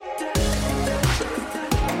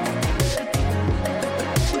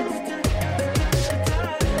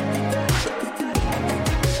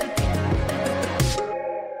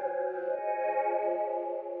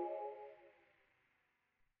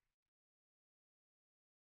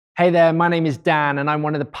Hey there, my name is Dan and I'm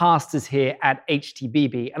one of the pastors here at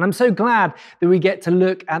HTBB, and I'm so glad that we get to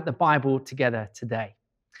look at the Bible together today.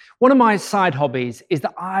 One of my side hobbies is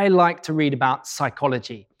that I like to read about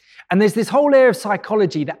psychology. And there's this whole area of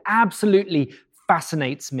psychology that absolutely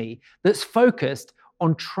fascinates me, that's focused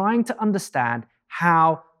on trying to understand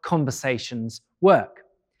how conversations work.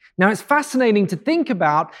 Now, it's fascinating to think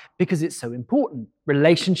about because it's so important.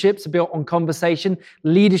 Relationships are built on conversation,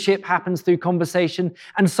 leadership happens through conversation,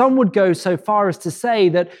 and some would go so far as to say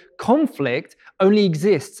that conflict only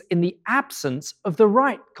exists in the absence of the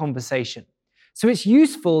right conversation. So it's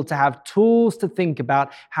useful to have tools to think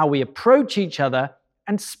about how we approach each other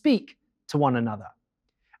and speak to one another.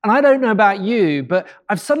 And I don't know about you, but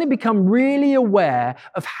I've suddenly become really aware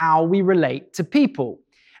of how we relate to people.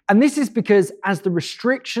 And this is because as the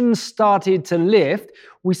restrictions started to lift,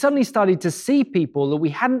 we suddenly started to see people that we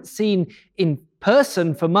hadn't seen in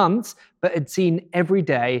person for months, but had seen every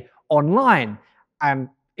day online. And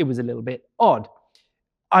it was a little bit odd.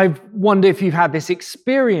 I wonder if you've had this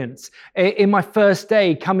experience. In my first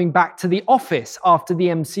day coming back to the office after the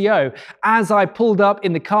MCO, as I pulled up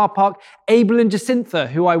in the car park, Abel and Jacintha,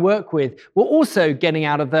 who I work with, were also getting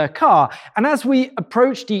out of their car. And as we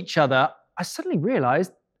approached each other, I suddenly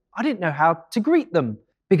realized I didn't know how to greet them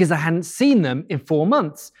because I hadn't seen them in 4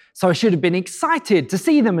 months. So I should have been excited to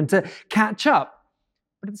see them and to catch up.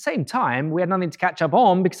 But at the same time, we had nothing to catch up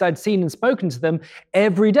on because I'd seen and spoken to them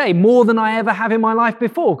every day, more than I ever have in my life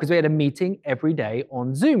before, because we had a meeting every day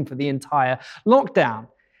on Zoom for the entire lockdown.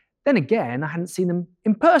 Then again, I hadn't seen them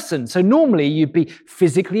in person. So normally you'd be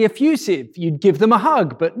physically effusive. You'd give them a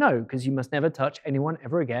hug, but no, because you must never touch anyone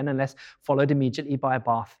ever again unless followed immediately by a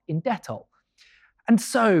bath in Dettol. And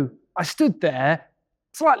so I stood there,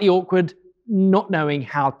 slightly awkward, not knowing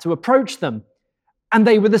how to approach them. And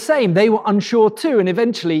they were the same. They were unsure too. And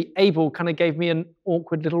eventually, Abel kind of gave me an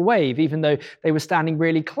awkward little wave, even though they were standing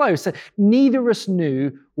really close. So neither of us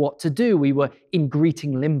knew what to do. We were in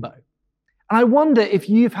greeting limbo. And I wonder if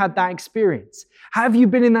you've had that experience. Have you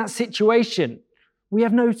been in that situation? We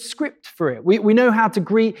have no script for it. We know how to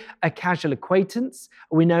greet a casual acquaintance.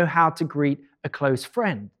 We know how to greet a close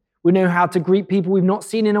friend. We know how to greet people we've not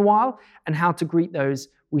seen in a while and how to greet those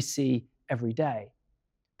we see every day.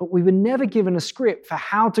 But we were never given a script for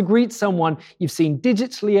how to greet someone you've seen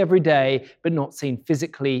digitally every day but not seen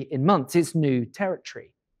physically in months. It's new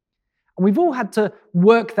territory. And we've all had to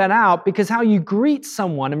work that out because how you greet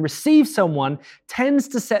someone and receive someone tends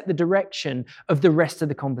to set the direction of the rest of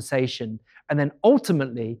the conversation and then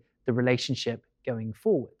ultimately the relationship going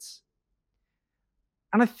forwards.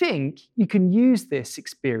 And I think you can use this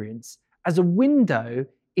experience as a window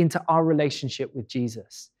into our relationship with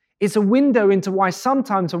Jesus. It's a window into why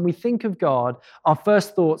sometimes when we think of God, our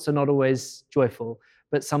first thoughts are not always joyful,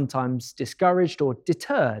 but sometimes discouraged or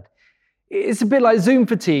deterred. It's a bit like Zoom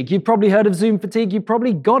fatigue. You've probably heard of Zoom fatigue. You've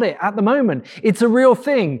probably got it at the moment. It's a real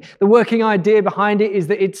thing. The working idea behind it is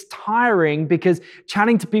that it's tiring because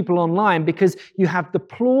chatting to people online because you have the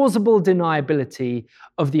plausible deniability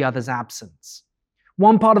of the other's absence.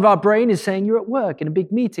 One part of our brain is saying you're at work in a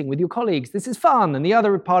big meeting with your colleagues. This is fun. And the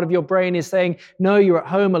other part of your brain is saying, no, you're at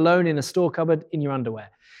home alone in a store cupboard in your underwear.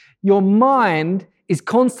 Your mind is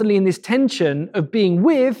constantly in this tension of being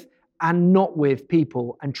with and not with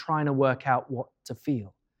people and trying to work out what to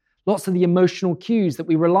feel. Lots of the emotional cues that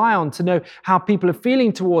we rely on to know how people are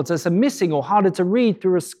feeling towards us are missing or harder to read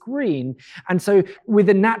through a screen. And so with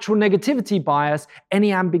a natural negativity bias,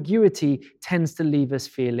 any ambiguity tends to leave us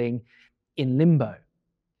feeling in limbo.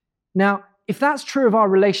 Now, if that's true of our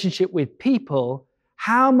relationship with people,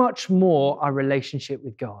 how much more our relationship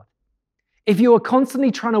with God? If you are constantly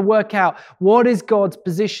trying to work out what is God's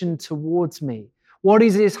position towards me, what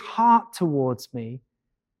is his heart towards me,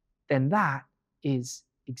 then that is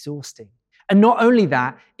exhausting. And not only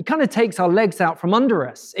that, it kind of takes our legs out from under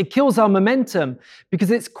us. It kills our momentum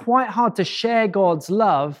because it's quite hard to share God's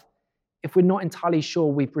love if we're not entirely sure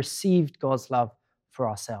we've received God's love for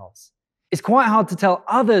ourselves. It's quite hard to tell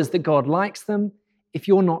others that God likes them if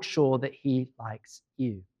you're not sure that he likes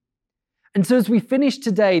you. And so as we finish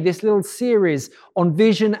today this little series on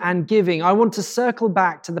vision and giving, I want to circle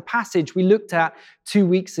back to the passage we looked at 2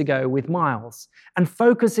 weeks ago with Miles and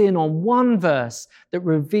focus in on one verse that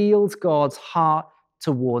reveals God's heart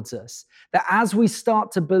towards us. That as we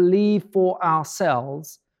start to believe for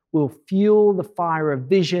ourselves, will fuel the fire of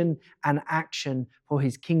vision and action for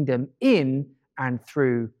his kingdom in and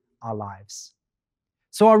through our lives.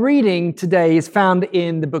 So our reading today is found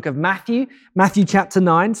in the book of Matthew chapter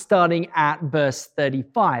 9, starting at verse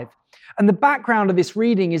 35. And the background of this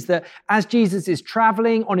reading is that as Jesus is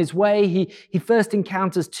traveling on his way, he first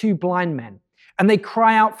encounters two blind men. And they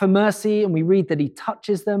cry out for mercy, and we read that he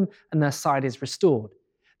touches them and their sight is restored.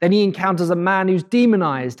 Then he encounters a man who's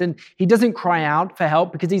demonized, and he doesn't cry out for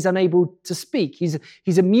help because he's unable to speak.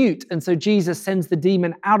 He's a mute, and so Jesus sends the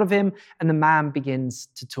demon out of him, and the man begins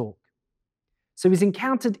to talk. So he's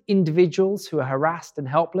encountered individuals who are harassed and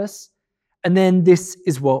helpless, and then this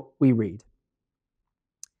is what we read.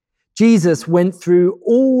 Jesus went through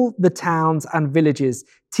all the towns and villages,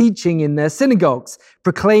 teaching in their synagogues,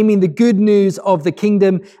 proclaiming the good news of the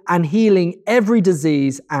kingdom and healing every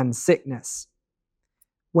disease and sickness.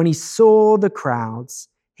 When he saw the crowds,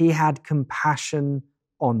 he had compassion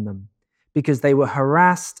on them because they were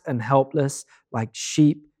harassed and helpless like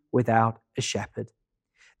sheep without a shepherd.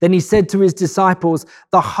 Then he said to his disciples,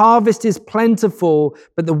 "The harvest is plentiful,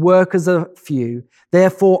 but the workers are few.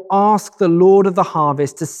 Therefore, ask the Lord of the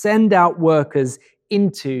harvest to send out workers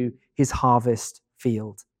into his harvest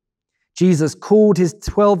field." Jesus called his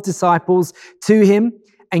 12 disciples to him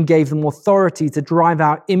and gave them authority to drive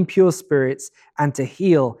out impure spirits and to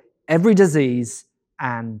heal every disease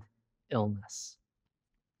and illness.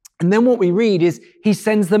 And then what we read is he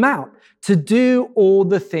sends them out to do all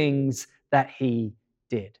the things that he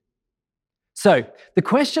did. So the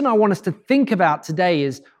question I want us to think about today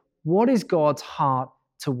is, what is God's heart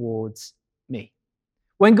towards me?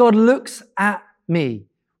 When God looks at me,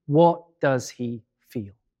 what does he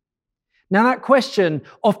feel? Now that question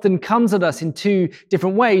often comes at us in two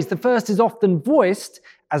different ways. The first is often voiced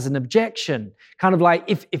as an objection, kind of like,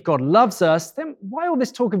 if God loves us, then why all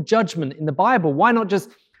this talk of judgment in the Bible? Why not just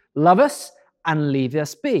love us and leave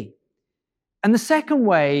us be? And the second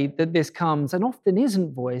way that this comes, and often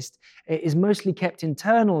isn't voiced, is mostly kept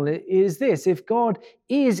internal, is this: if God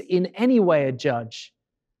is in any way a judge,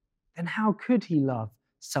 then how could he love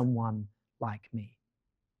someone like me?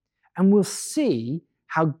 And we'll see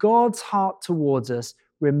how God's heart towards us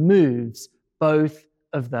removes both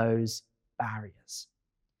of those barriers.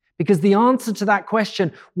 Because the answer to that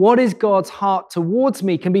question, what is God's heart towards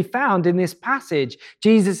me, can be found in this passage.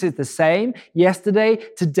 Jesus is the same yesterday,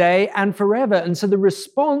 today, and forever. And so the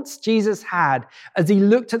response Jesus had as he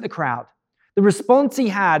looked at the crowd, the response he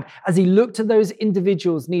had as he looked at those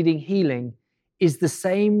individuals needing healing, is the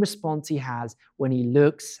same response he has when he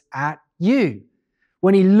looks at you.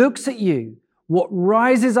 When he looks at you, what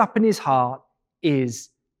rises up in his heart is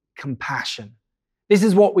compassion. This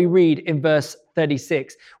is what we read in verse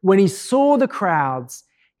 36. When he saw the crowds,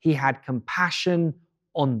 he had compassion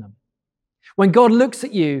on them. When God looks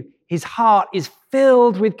at you, his heart is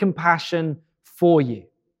filled with compassion for you.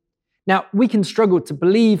 Now, we can struggle to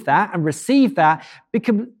believe that and receive that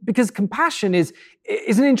because compassion is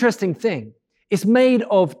an interesting thing. It's made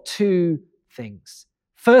of two things.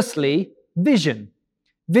 Firstly, vision.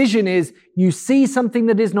 Vision is you see something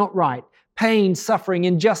that is not right, pain, suffering,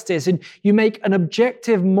 injustice, and you make an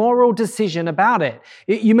objective moral decision about it.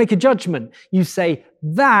 You make a judgment. You say,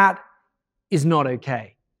 that is not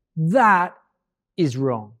okay. That is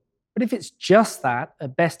wrong. But if it's just that,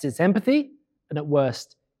 at best it's empathy, and at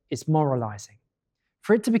worst it's moralizing.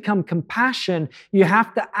 For it to become compassion, you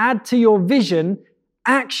have to add to your vision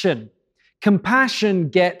action. Compassion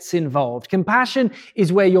gets involved. Compassion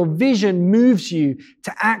is where your vision moves you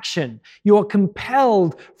to action. You are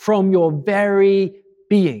compelled from your very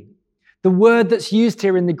being. The word that's used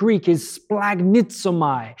here in the Greek is splagnitsomai.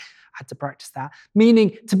 I had to practice that,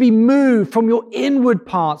 meaning to be moved from your inward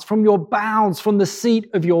parts, from your bowels, from the seat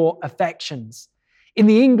of your affections. In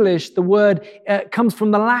the English, the word comes from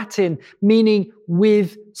the Latin, meaning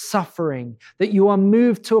with suffering, that you are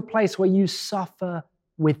moved to a place where you suffer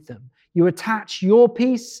with them. You attach your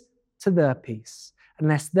peace to their peace.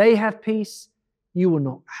 Unless they have peace, you will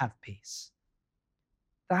not have peace.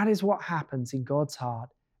 That is what happens in God's heart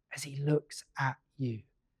as he looks at you.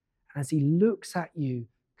 And as he looks at you,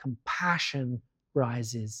 compassion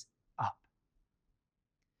rises up.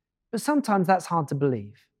 But sometimes that's hard to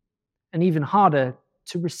believe, and even harder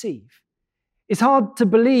to receive. It's hard to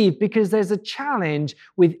believe because there's a challenge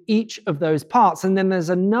with each of those parts, and then there's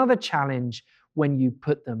another challenge when you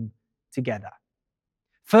put them together.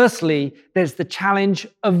 Firstly, there's the challenge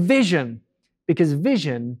of vision, because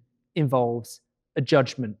vision involves a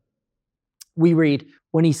judgment. We read,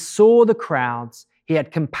 when he saw the crowds, he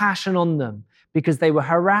had compassion on them because they were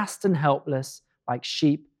harassed and helpless like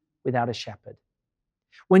sheep without a shepherd.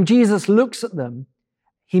 When Jesus looks at them,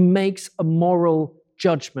 he makes a moral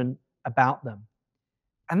judgment about them.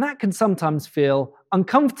 And that can sometimes feel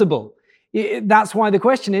uncomfortable. That's why the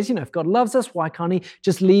question is, if God loves us, why can't he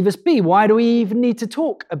just leave us be? Why do we even need to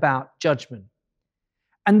talk about judgment?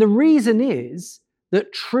 And the reason is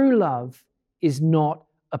that true love is not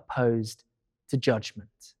opposed to judgment.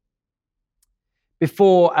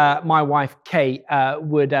 before my wife, Kate,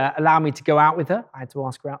 would allow me to go out with her. I had to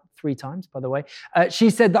ask her out 3 times, by the way.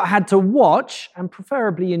 She said that I had to watch and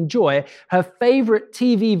preferably enjoy her favorite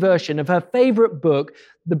TV version of her favorite book,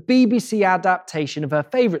 the BBC adaptation of her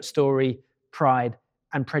favorite story, Pride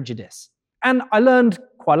and Prejudice. And I learned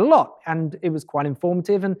quite a lot, and it was quite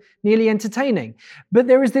informative and nearly entertaining. But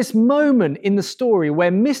there is this moment in the story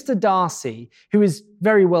where Mr. Darcy, who is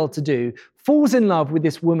very well-to-do, falls in love with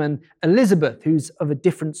this woman, Elizabeth, who's of a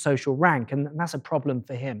different social rank, and that's a problem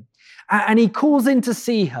for him. And he calls in to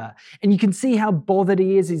see her, and you can see how bothered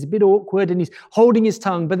he is. He's a bit awkward, and he's holding his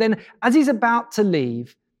tongue. But then as he's about to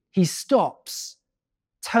leave, he stops,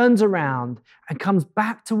 turns around, and comes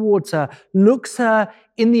back towards her, looks her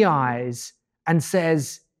in the eyes, and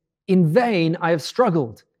says, "In vain I have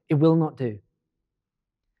struggled. It will not do.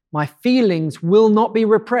 My feelings will not be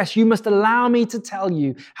repressed. You must allow me to tell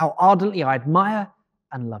you how ardently I admire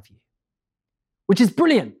and love you." Which is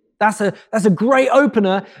brilliant. That's a great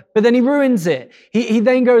opener, but then he ruins it. He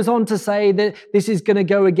then goes on to say that this is going to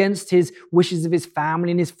go against his wishes of his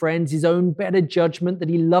family and his friends, his own better judgment, that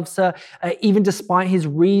he loves her, even despite his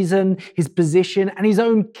reason, his position, and his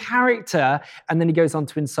own character. And then he goes on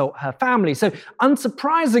to insult her family. So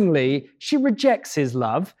unsurprisingly, she rejects his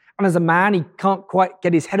love. And as a man, he can't quite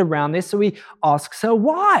get his head around this, so he asks her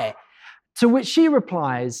why. To which she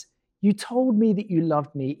replies, "You told me that you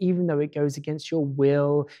loved me, even though it goes against your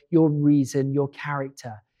will, your reason, your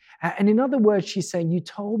character." And in other words, she's saying, you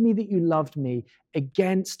told me that you loved me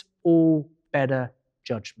against all better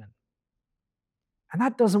judgment. And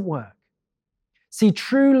that doesn't work. See,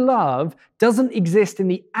 true love doesn't exist in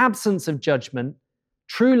the absence of judgment.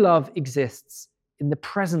 True love exists in the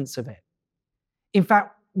presence of it. In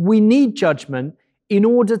fact, we need judgment in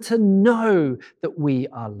order to know that we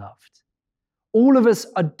are loved. All of us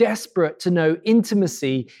are desperate to know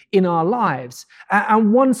intimacy in our lives.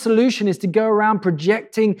 And one solution is to go around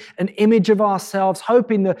projecting an image of ourselves,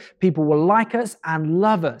 hoping that people will like us and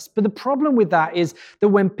love us. But the problem with that is that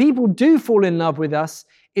when people do fall in love with us,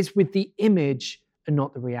 it's with the image and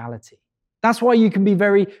not the reality. That's why you can be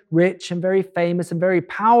very rich and very famous and very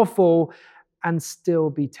powerful and still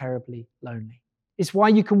be terribly lonely. It's why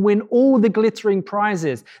you can win all the glittering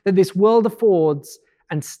prizes that this world affords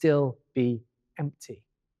and still be empty,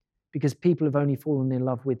 because people have only fallen in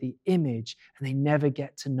love with the image and they never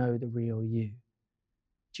get to know the real you.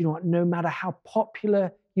 Do you know what? No matter how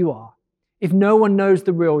popular you are, if no one knows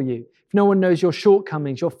the real you, if no one knows your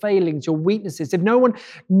shortcomings, your failings, your weaknesses, if no one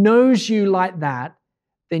knows you like that,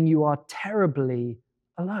 then you are terribly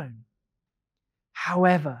alone.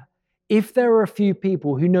 However, if there are a few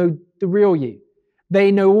people who know the real you, they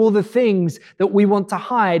know all the things that we want to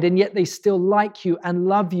hide, and yet they still like you and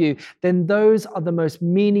love you, then those are the most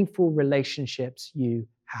meaningful relationships you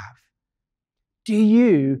have. Do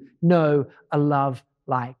you know a love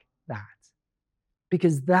like that?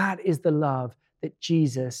 Because that is the love that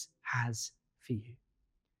Jesus has for you.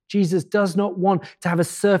 Jesus does not want to have a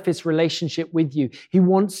surface relationship with you. He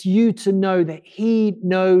wants you to know that he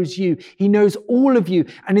knows you. He knows all of you.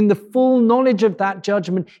 And in the full knowledge of that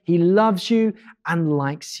judgment, he loves you and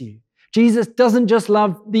likes you. Jesus doesn't just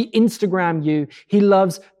love the Instagram you. He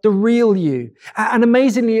loves the real you. And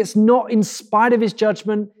amazingly, it's not in spite of his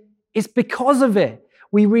judgment. It's because of it.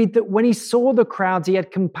 We read that when he saw the crowds, he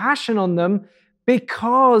had compassion on them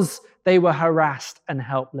because they were harassed and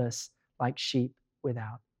helpless like sheep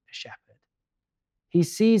without a shepherd. He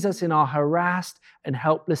sees us in our harassed and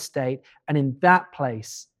helpless state, and in that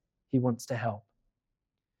place, he wants to help.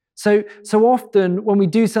 So often when we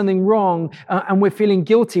do something wrong and we're feeling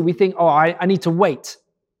guilty, we think, I need to wait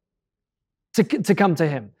to come to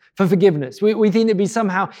him for forgiveness. We think it'd be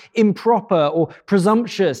somehow improper or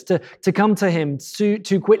presumptuous to come to him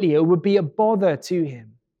too quickly. It would be a bother to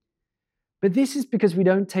him. But this is because we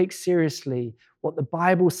don't take seriously what the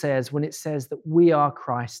Bible says when it says that we are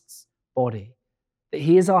Christ's body, that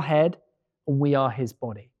he is our head and we are his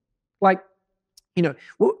body. Like,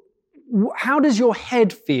 how does your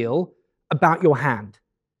head feel about your hand?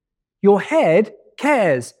 Your head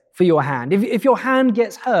cares for your hand. If your hand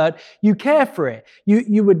gets hurt, you care for it.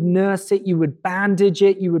 You would nurse it, you would bandage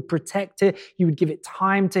it, you would protect it, you would give it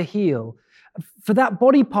time to heal. For that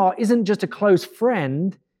body part isn't just a close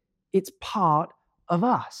friend, it's part of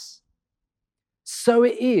us. So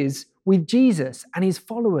it is with Jesus and his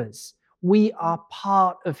followers. We are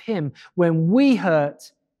part of him. When we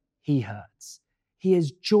hurt, he hurts. He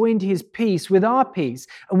has joined his peace with our peace.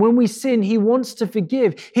 And when we sin, he wants to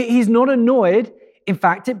forgive. He's not annoyed. In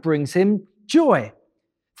fact, it brings him joy.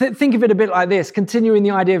 Think of it a bit like this, continuing the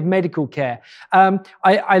idea of medical care.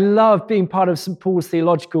 I love being part of St. Paul's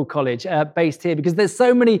Theological College based here because there's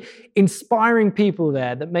so many inspiring people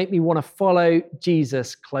there that make me want to follow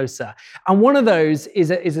Jesus closer. And one of those is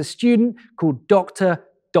a student called Dr.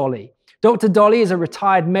 Dolly. Dr. Dolly is a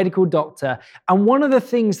retired medical doctor. And one of the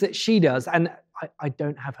things that she does, and I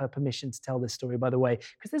don't have her permission to tell this story, by the way,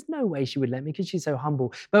 because there's no way she would let me because she's so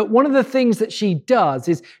humble. But one of the things that she does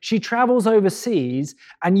is she travels overseas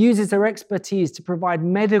and uses her expertise to provide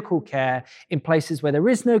medical care in places where there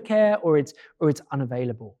is no care or it's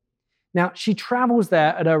unavailable. Now, she travels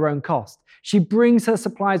there at her own cost. She brings her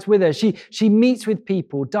supplies with her. She meets with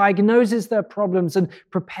people, diagnoses their problems, and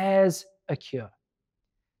prepares a cure.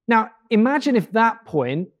 Now, imagine if at that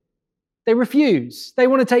point, they refuse. They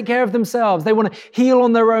want to take care of themselves. They want to heal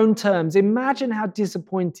on their own terms. Imagine how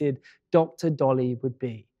disappointed Dr. Dolly would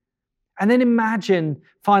be. And then imagine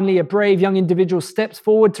finally a brave young individual steps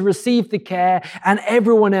forward to receive the care and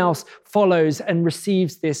everyone else follows and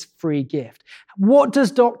receives this free gift. What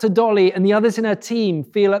does Dr. Dolly and the others in her team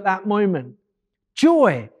feel at that moment?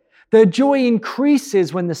 Joy. Their joy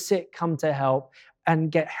increases when the sick come to help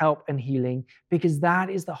and get help and healing because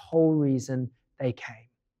that is the whole reason they came.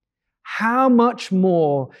 How much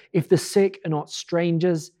more if the sick are not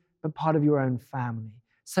strangers, but part of your own family?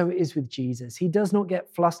 So it is with Jesus. He does not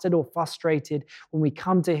get flustered or frustrated when we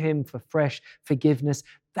come to him for fresh forgiveness.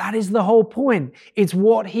 That is the whole point. It's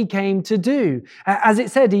what he came to do. As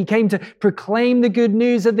it said, he came to proclaim the good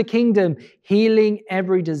news of the kingdom, healing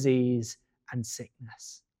every disease and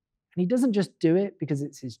sickness. And he doesn't just do it because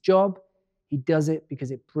it's his job. He does it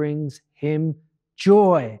because it brings him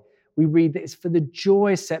joy. We read that it's for the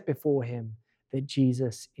joy set before him that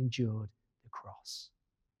Jesus endured the cross.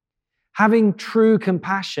 Having true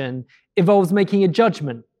compassion involves making a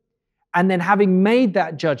judgment. And then having made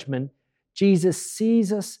that judgment, Jesus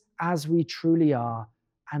sees us as we truly are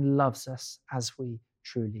and loves us as we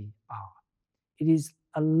truly are. It is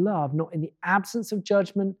a love not in the absence of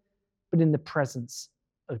judgment, but in the presence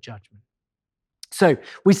of judgment. So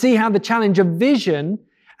we see how the challenge of vision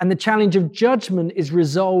and the challenge of judgment is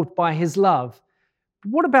resolved by his love.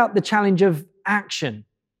 But what about the challenge of action?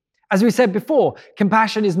 As we said before,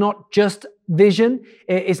 compassion is not just vision.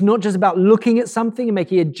 It's not just about looking at something and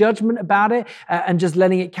making a judgment about it and just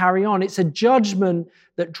letting it carry on. It's a judgment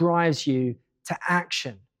that drives you to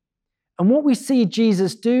action. And what we see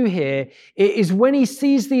Jesus do here is when he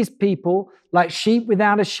sees these people like sheep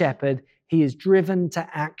without a shepherd, he is driven to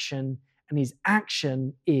action, and his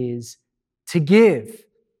action is to give.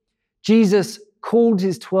 Jesus called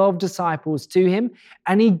his 12 disciples to him,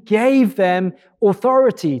 and he gave them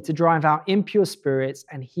authority to drive out impure spirits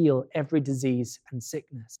and heal every disease and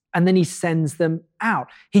sickness. And then he sends them out.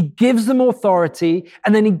 He gives them authority,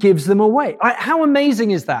 and then he gives them away. How amazing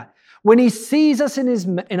is that? When he sees us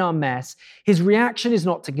in our mess, his reaction is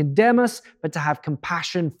not to condemn us, but to have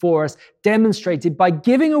compassion for us, demonstrated by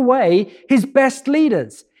giving away his best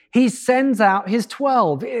leaders. He sends out his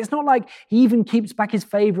 12. It's not like he even keeps back his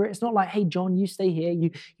favorite. It's not like, hey, John, you stay here.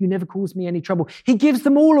 You never cause me any trouble. He gives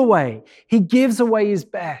them all away. He gives away his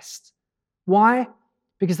best. Why?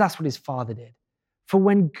 Because that's what his Father did. For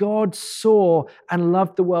when God saw and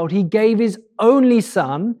loved the world, he gave his only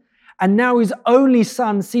Son, and now his only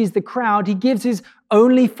Son sees the crowd. He gives his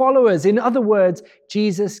only followers. In other words,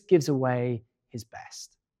 Jesus gives away his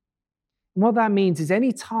best. And what that means is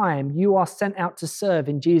any time you are sent out to serve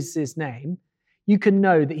in Jesus' name, you can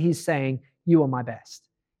know that he's saying, you are my best.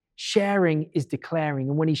 Sharing is declaring.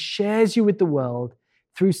 And when he shares you with the world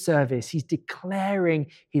through service, he's declaring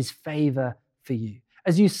his favor for you.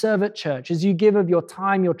 As you serve at church, as you give of your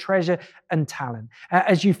time, your treasure and talent,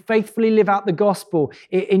 as you faithfully live out the gospel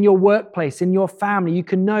in your workplace, in your family, you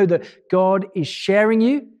can know that God is sharing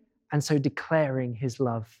you and so declaring his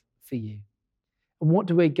love for you. And what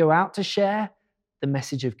do we go out to share? The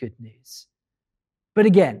message of good news. But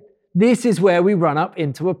again, this is where we run up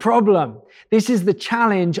into a problem. This is the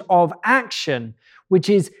challenge of action, which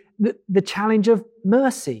is the challenge of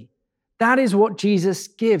mercy. That is what Jesus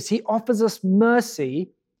gives. He offers us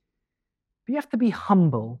mercy, but you have to be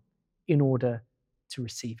humble in order to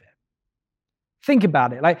receive it. Think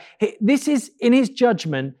about it. This is in his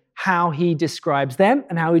judgment how he describes them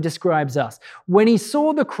and how he describes us. When he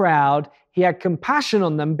saw the crowd, he had compassion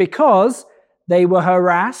on them because they were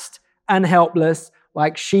harassed and helpless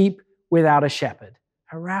like sheep without a shepherd.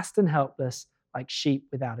 Harassed and helpless like sheep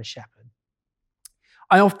without a shepherd.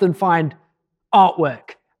 I often find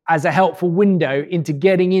artwork as a helpful window into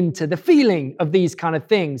getting into the feeling of these kind of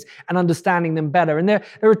things and understanding them better. And there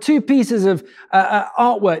are two pieces of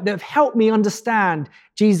artwork that have helped me understand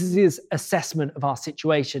Jesus' assessment of our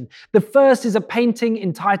situation. The first is a painting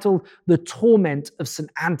entitled The Torment of St.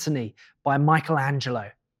 Anthony by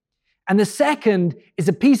Michelangelo. And the second is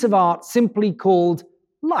a piece of art simply called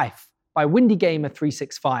Life by Windy Gamer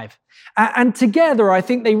 365. And together, I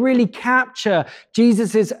think they really capture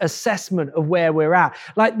Jesus' assessment of where we're at.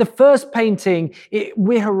 Like the first painting,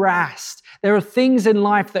 we're harassed. There are things in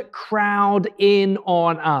life that crowd in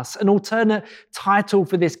on us. An alternate title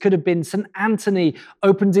for this could have been St. Anthony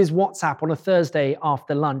opens his WhatsApp on a Thursday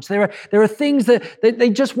after lunch. There are things that they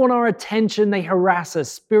just want our attention. They harass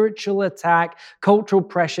us. Spiritual attack, cultural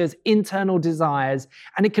pressures, internal desires.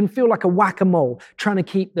 And it can feel like a whack-a-mole trying to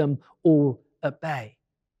keep them all at bay.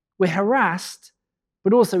 We're harassed,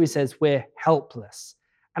 but also he says we're helpless.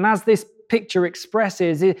 And as this picture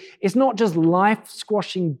expresses, it's not just life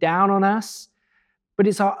squashing down on us, but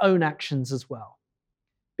it's our own actions as well.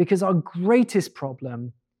 Because our greatest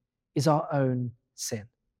problem is our own sin.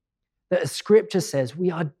 That as Scripture says,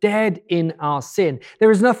 we are dead in our sin.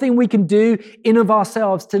 There is nothing we can do in of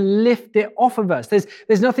ourselves to lift it off of us.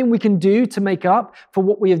 There's nothing we can do to make up for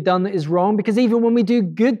what we have done that is wrong, because even when we do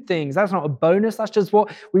good things, that's not a bonus, that's just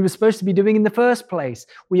what we were supposed to be doing in the first place.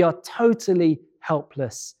 We are totally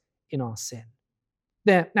helpless in our sin.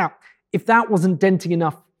 Now, if that wasn't denting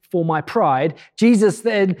enough for my pride, Jesus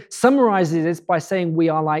then summarizes this by saying we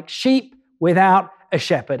are like sheep without a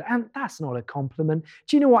shepherd. And that's not a compliment.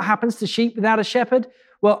 Do you know what happens to sheep without a shepherd?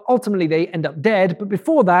 Well, ultimately they end up dead, but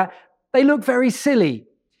before that, they look very silly.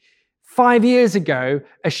 5 years ago,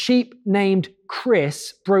 a sheep named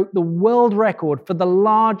Chris broke the world record for the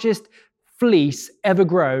largest fleece ever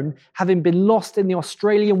grown, having been lost in the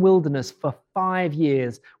Australian wilderness for 5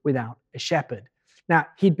 years without a shepherd. Now,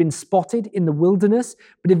 he'd been spotted in the wilderness,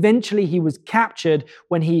 but eventually he was captured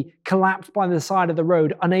when he collapsed by the side of the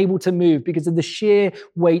road, unable to move because of the sheer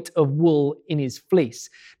weight of wool in his fleece.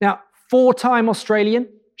 Now, 4-time Australian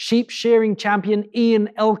sheep shearing champion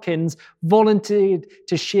Ian Elkins volunteered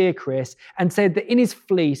to shear Chris and said that in his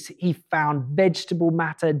fleece he found vegetable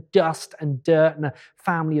matter, dust and dirt and a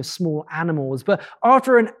family of small animals. But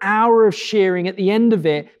after an hour of shearing, at the end of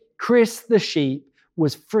it, Chris the sheep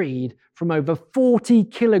was freed from over 40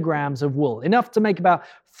 kilograms of wool, enough to make about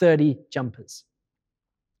 30 jumpers.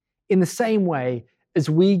 In the same way, as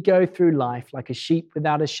we go through life like a sheep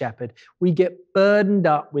without a shepherd, we get burdened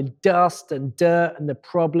up with dust and dirt and the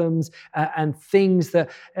problems and things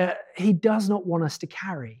that he does not want us to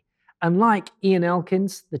carry. And like Ian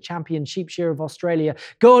Elkins, the champion sheep shearer of Australia,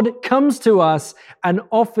 God comes to us and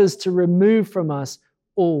offers to remove from us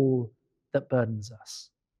all that burdens us.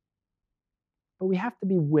 But we have to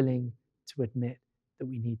be willing to admit that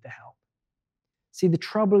we need the help. See, the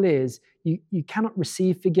trouble is you cannot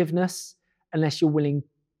receive forgiveness unless you're willing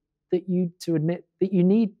to admit that you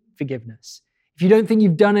need forgiveness. If you don't think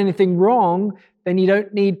you've done anything wrong, then you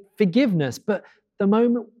don't need forgiveness. But the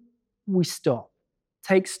moment we stop,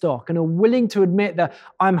 take stock, and are willing to admit that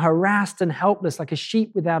I'm harassed and helpless like a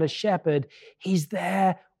sheep without a shepherd, he's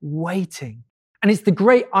there waiting. And it's the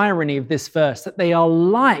great irony of this verse that they are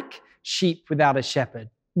like sheep without a shepherd,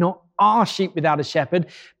 not our sheep without a shepherd,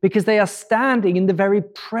 because they are standing in the very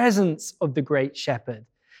presence of the great shepherd.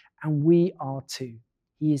 And we are too.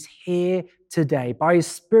 He is here today. By his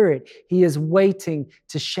Spirit, he is waiting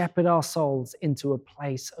to shepherd our souls into a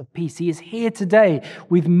place of peace. He is here today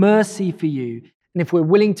with mercy for you. And if we're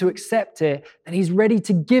willing to accept it, then he's ready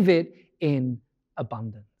to give it in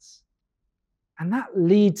abundance. And that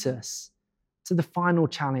leads us to the final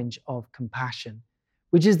challenge of compassion,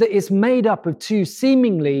 which is that it's made up of two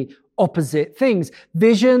seemingly opposite things: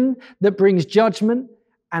 vision that brings judgment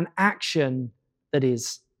and action that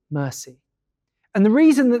is mercy. And the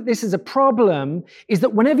reason that this is a problem is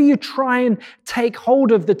that whenever you try and take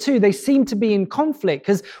hold of the two, they seem to be in conflict,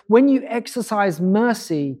 because when you exercise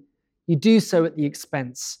mercy, you do so at the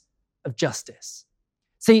expense of justice.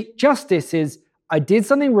 See, justice is, I did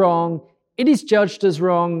something wrong, it is judged as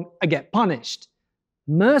wrong, I get punished.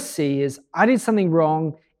 Mercy is, I did something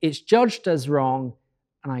wrong, it's judged as wrong,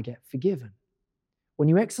 and I get forgiven. When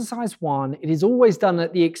you exercise one, it is always done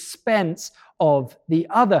at the expense of the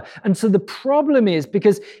other. And so the problem is,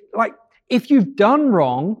 because if you've done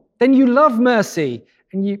wrong, then you love mercy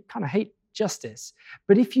and you kind of hate justice.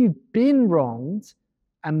 But if you've been wronged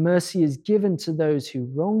and mercy is given to those who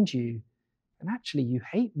wronged you, and actually you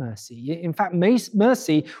hate mercy. In fact,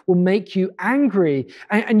 mercy will make you angry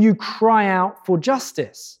and you cry out for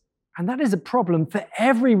justice. And that is a problem for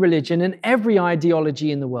every religion and every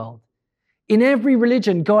ideology in the world. In every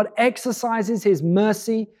religion, God exercises his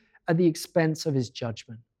mercy at the expense of his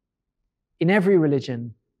judgment. In every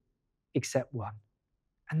religion except one.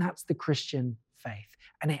 And that's the Christian faith.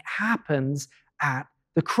 And it happens at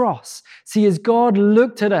the cross. See, as God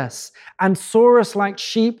looked at us and saw us like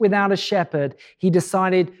sheep without a shepherd, he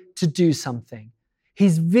decided to do something.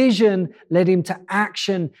 His vision led him to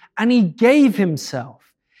action, and he gave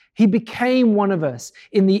himself. He became one of us.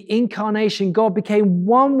 In the incarnation, God became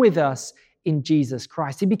one with us in Jesus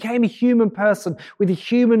Christ. He became a human person with a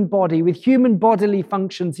human body, with human bodily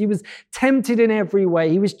functions. He was tempted in every way.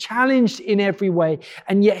 He was challenged in every way,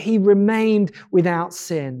 and yet he remained without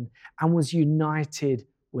sin and was united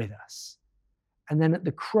with us. And then at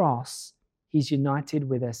the cross, he's united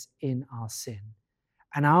with us in our sin.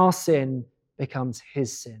 And our sin becomes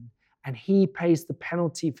his sin. And he pays the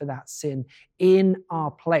penalty for that sin in our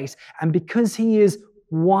place. And because he is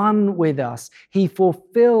one with us, he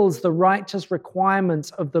fulfills the righteous requirements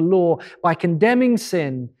of the law by condemning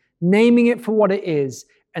sin, naming it for what it is,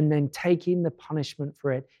 and then taking the punishment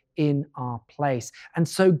for it in our place. And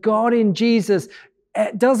so God in Jesus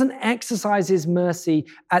doesn't exercise his mercy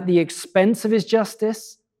at the expense of his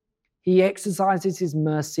justice. He exercises his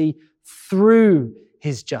mercy through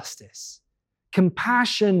his justice.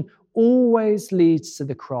 Compassion always leads to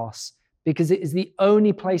the cross, because it is the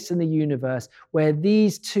only place in the universe where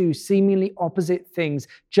these two seemingly opposite things,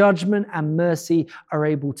 judgment and mercy, are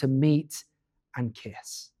able to meet and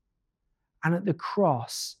kiss. And at the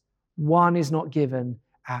cross, one is not given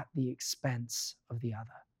at the expense of the other.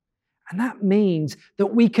 And that means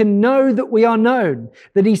that we can know that we are known,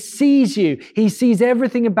 that he sees you, he sees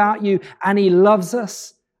everything about you, and he loves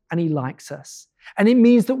us and he likes us. And it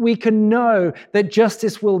means that we can know that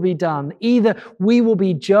justice will be done. Either we will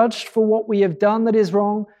be judged for what we have done that is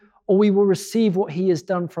wrong, or we will receive what he has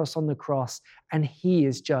done for us on the cross, and he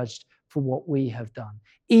is judged for what we have done.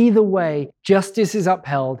 Either way, justice is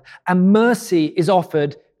upheld and mercy is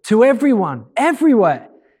offered to everyone, everywhere,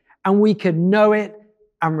 and we can know it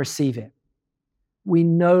and receive it. We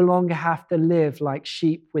no longer have to live like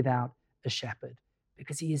sheep without a shepherd,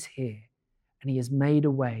 because he is here. And he has made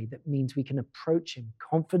a way that means we can approach him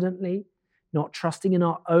confidently, not trusting in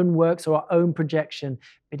our own works or our own projection,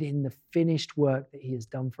 but in the finished work that he has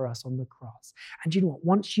done for us on the cross. And you know what?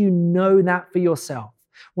 Once you know that for yourself,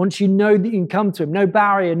 once you know that you can come to him, no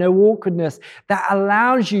barrier, no awkwardness, that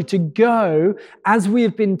allows you to go, as we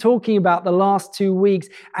have been talking about the last 2 weeks,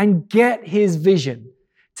 and get his vision,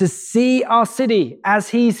 to see our city as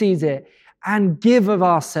he sees it and give of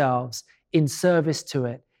ourselves in service to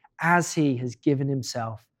it, as he has given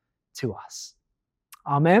himself to us.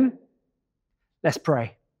 Amen. Let's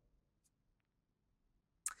pray.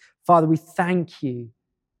 Father, we thank you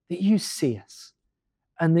that you see us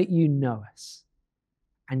and that you know us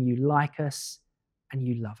and you like us and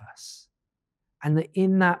you love us. And that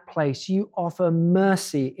in that place you offer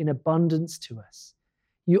mercy in abundance to us.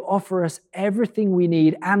 You offer us everything we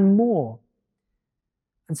need and more.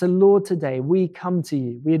 And so, Lord, today we come to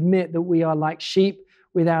you. We admit that we are like sheep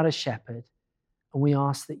without a shepherd, and we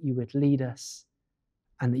ask that you would lead us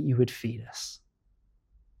and that you would feed us.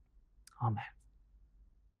 Amen.